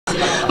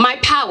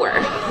power.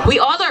 We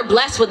all are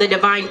blessed with a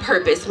divine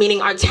purpose,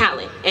 meaning our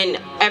talent. And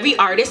every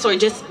artist or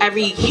just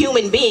every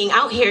human being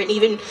out here, and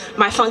even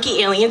my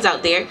funky aliens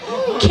out there,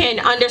 can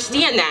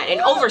understand that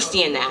and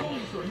understand that.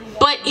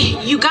 But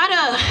you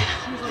gotta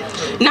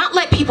not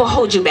let people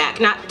hold you back.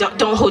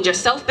 Don't hold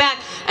yourself back,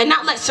 and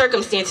not let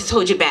circumstances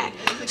hold you back.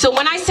 So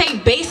when I say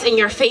base in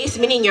your face,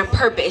 meaning your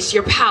purpose,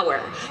 your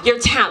power, your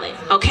talent,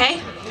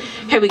 okay?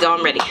 Here we go,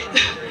 I'm ready.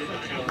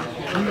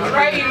 All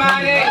right,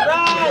 Imani.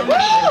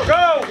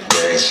 Go!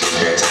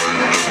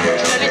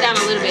 Turn it down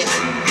a little bit.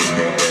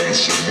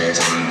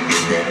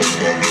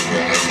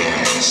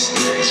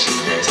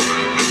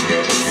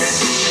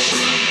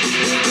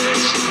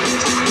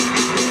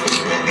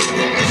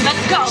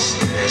 Let's go.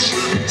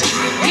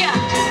 Yeah.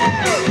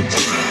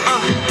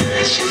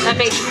 That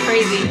bass is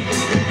crazy.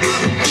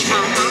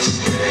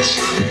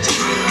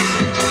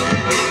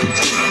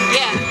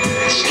 Yeah.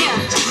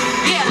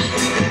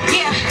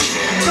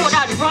 Thought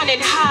I'd run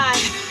and hide.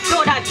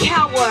 Thought I'd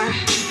cower.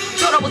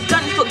 Thought I was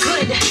done for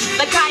good,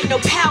 like I had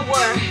no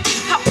power.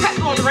 I prep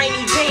on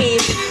rainy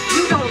days.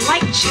 You don't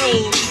like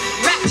change.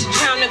 Raps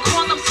drown and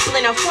call them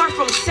splinter, far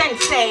from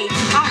sensei.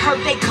 I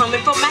heard they coming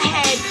for my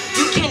head.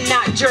 You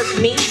cannot jerk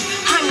me.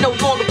 I'm no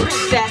longer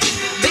princess.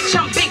 Bitch,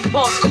 I'm big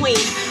boss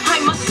queen.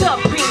 I'm a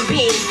supreme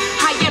being.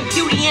 I am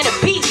beauty and a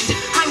beast.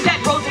 I'm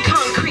that rose and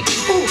concrete.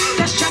 Ooh,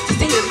 that's just to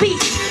say the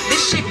least.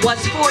 This shit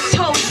was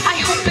foretold. I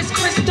hope it's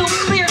crystal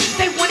clear.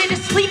 They wanted to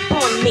sleep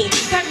on me.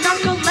 That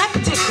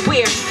narcoleptic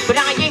weird. But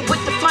I ain't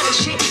with the funny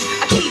shit.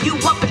 I keep you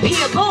up and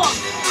peel off.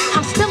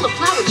 I'm still a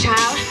flower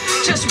child,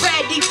 just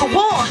ready for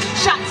war.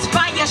 Shots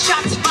fire,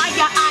 shots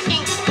fire. I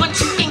ain't one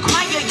to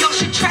inquire. Yo,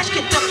 shit trash,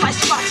 get the fly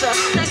spotter.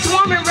 They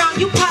swarming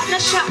around you,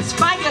 partner. Shots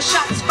fire,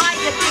 shots fire.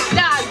 Think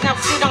dies, now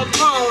sit on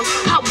throne.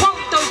 I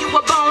won't throw you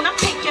a bone. I'm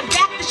taking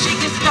back the shit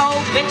you stole.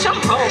 Bitch, I'm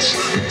home.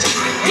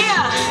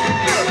 Yeah,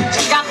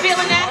 y'all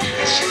feeling that?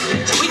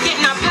 We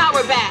getting our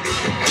power back.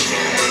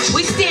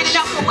 We standing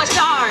up for what's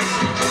ours.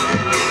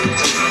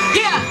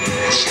 Yeah.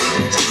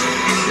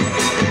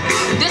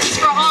 This is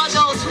for all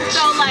those who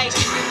felt like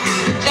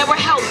they were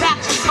held back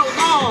for so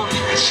long.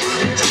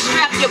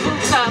 Strap your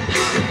boots up.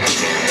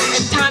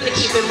 It's time to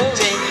keep it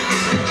moving.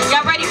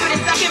 Y'all ready for the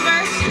second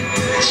verse?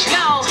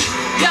 Yo,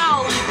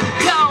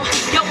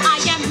 I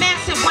am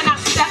massive when I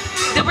step.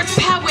 There is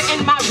power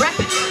in my rep.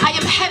 I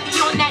am heavy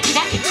on that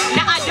neck.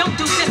 Now I don't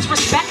do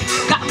disrespect.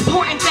 Got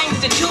important things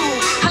to do.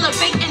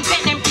 Elevate and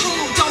then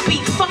improve. Don't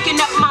be fucking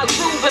up my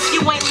groove. If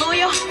you ain't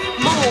loyal,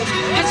 move.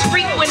 It's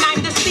free when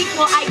I'm the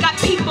sequel. I got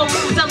people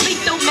moves a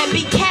lethal. Men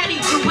be caddy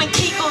doing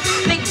kegels.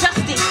 They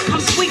dusty,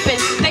 I'm sweeping.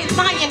 They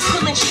lying,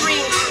 pulling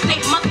strings.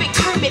 They Muppet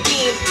Kermit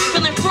memes.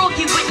 Feeling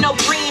froggy with no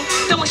green.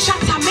 Throwing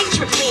shots I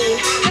matrix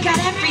lean. I got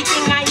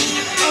everything I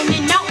need. And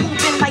then out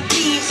moving like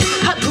thieves.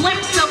 A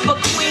glimpse of a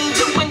queen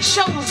doing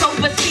shows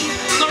overseas.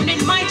 Learning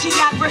my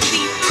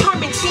geography.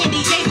 Carmen San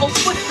Diego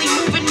swiftly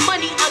moving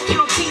money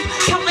accounting.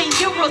 Counting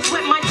euros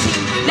with my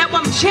team. Now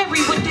I'm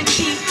Jerry with the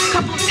cheese.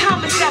 Couple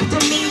Thomas after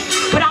me.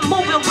 But I'm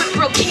moving with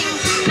real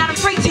kings. Not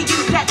afraid to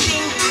use that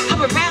thing. I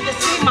would rather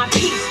say my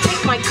piece.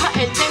 Take my cut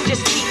and then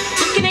just see.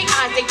 Look in their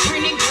eyes, they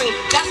turning green.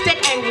 That's that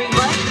angry,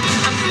 but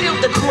I'm still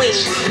the queen.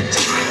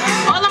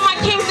 All of my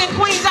kings and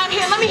queens out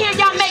here, let me hear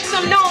y'all make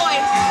some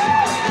noise.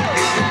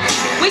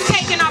 We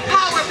taking our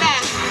power back.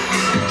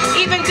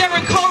 Even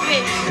during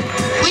COVID,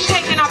 we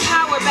taking our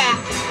power back.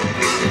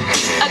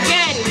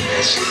 Again,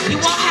 you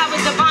all have a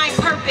divine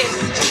purpose.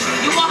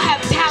 You all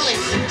have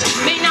talent.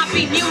 May not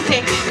be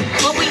music,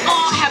 but we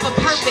all have a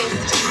purpose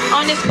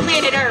on this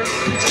planet Earth.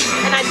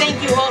 And I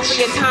thank you all for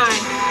your time.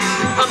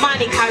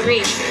 Imani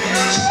Kairee.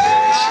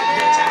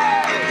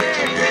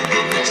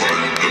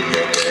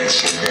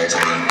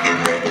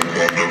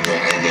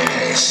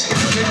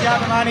 Good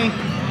job, Imani.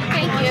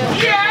 Thank you.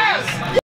 Yeah!